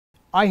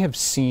I have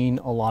seen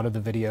a lot of the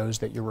videos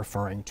that you're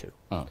referring to,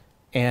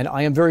 and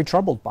I am very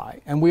troubled by,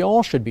 and we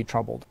all should be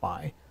troubled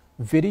by,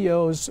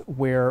 videos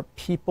where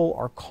people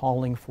are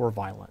calling for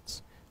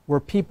violence, where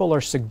people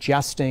are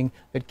suggesting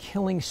that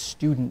killing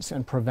students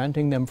and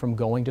preventing them from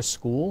going to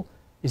school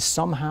is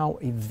somehow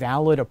a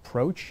valid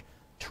approach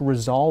to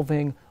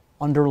resolving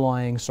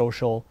underlying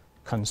social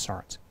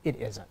concerns.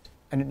 It isn't,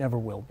 and it never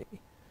will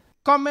be.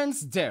 Comments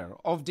there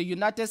of the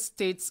United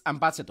States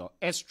Ambassador,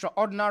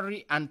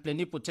 Extraordinary and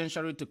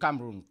Plenipotentiary to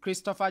Cameroon,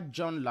 Christopher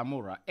John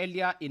Lamora,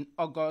 earlier in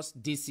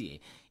August this year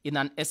in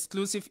an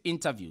exclusive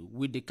interview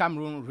with the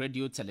Cameroon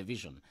Radio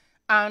Television,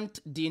 and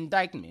the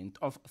indictment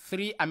of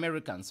 3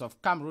 Americans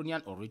of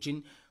Cameroonian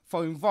origin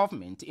for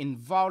involvement in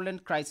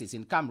violent crisis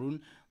in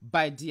Cameroon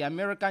by the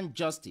American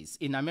Justice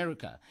in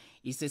America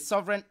is a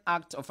sovereign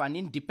act of an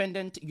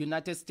independent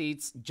United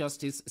States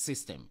justice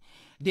system.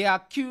 They are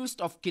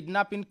accused of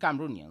kidnapping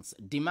Cameroonians,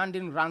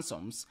 demanding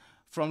ransoms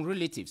from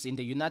relatives in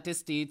the United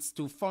States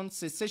to fund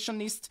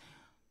secessionist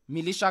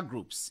militia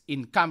groups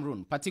in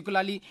Cameroon,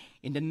 particularly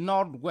in the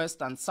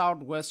northwest and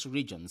southwest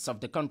regions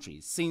of the country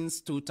since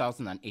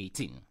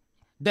 2018.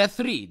 The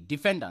 3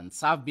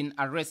 defendants have been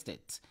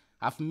arrested,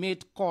 have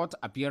made court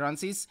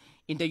appearances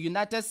in the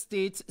United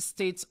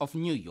States of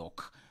New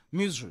York,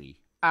 Missouri,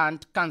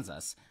 and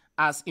Kansas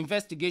as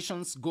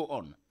investigations go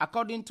on,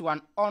 according to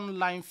an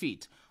online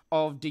feed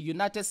of the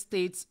United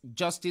States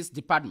Justice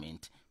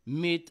Department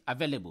made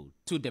available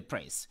to the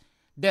press.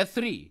 The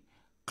 3,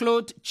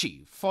 Claude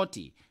Chi,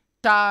 40,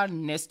 Tar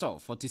Nestor,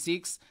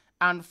 46,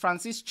 and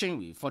Francis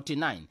Chinwe,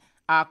 49,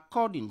 are,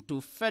 according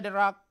to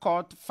federal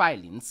court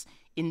filings,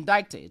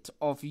 indicted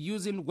of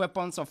using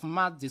weapons of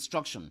mass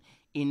destruction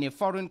in a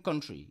foreign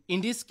country, in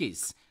this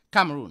case,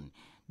 Cameroon.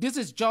 This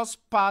is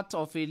just part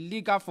of a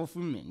legal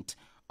fulfillment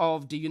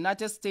of the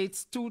United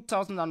States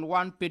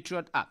 2001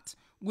 Patriot Act,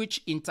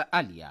 which inter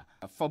alia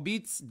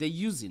forbids the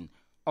using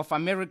of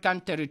American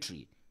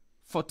territory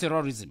for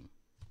terrorism.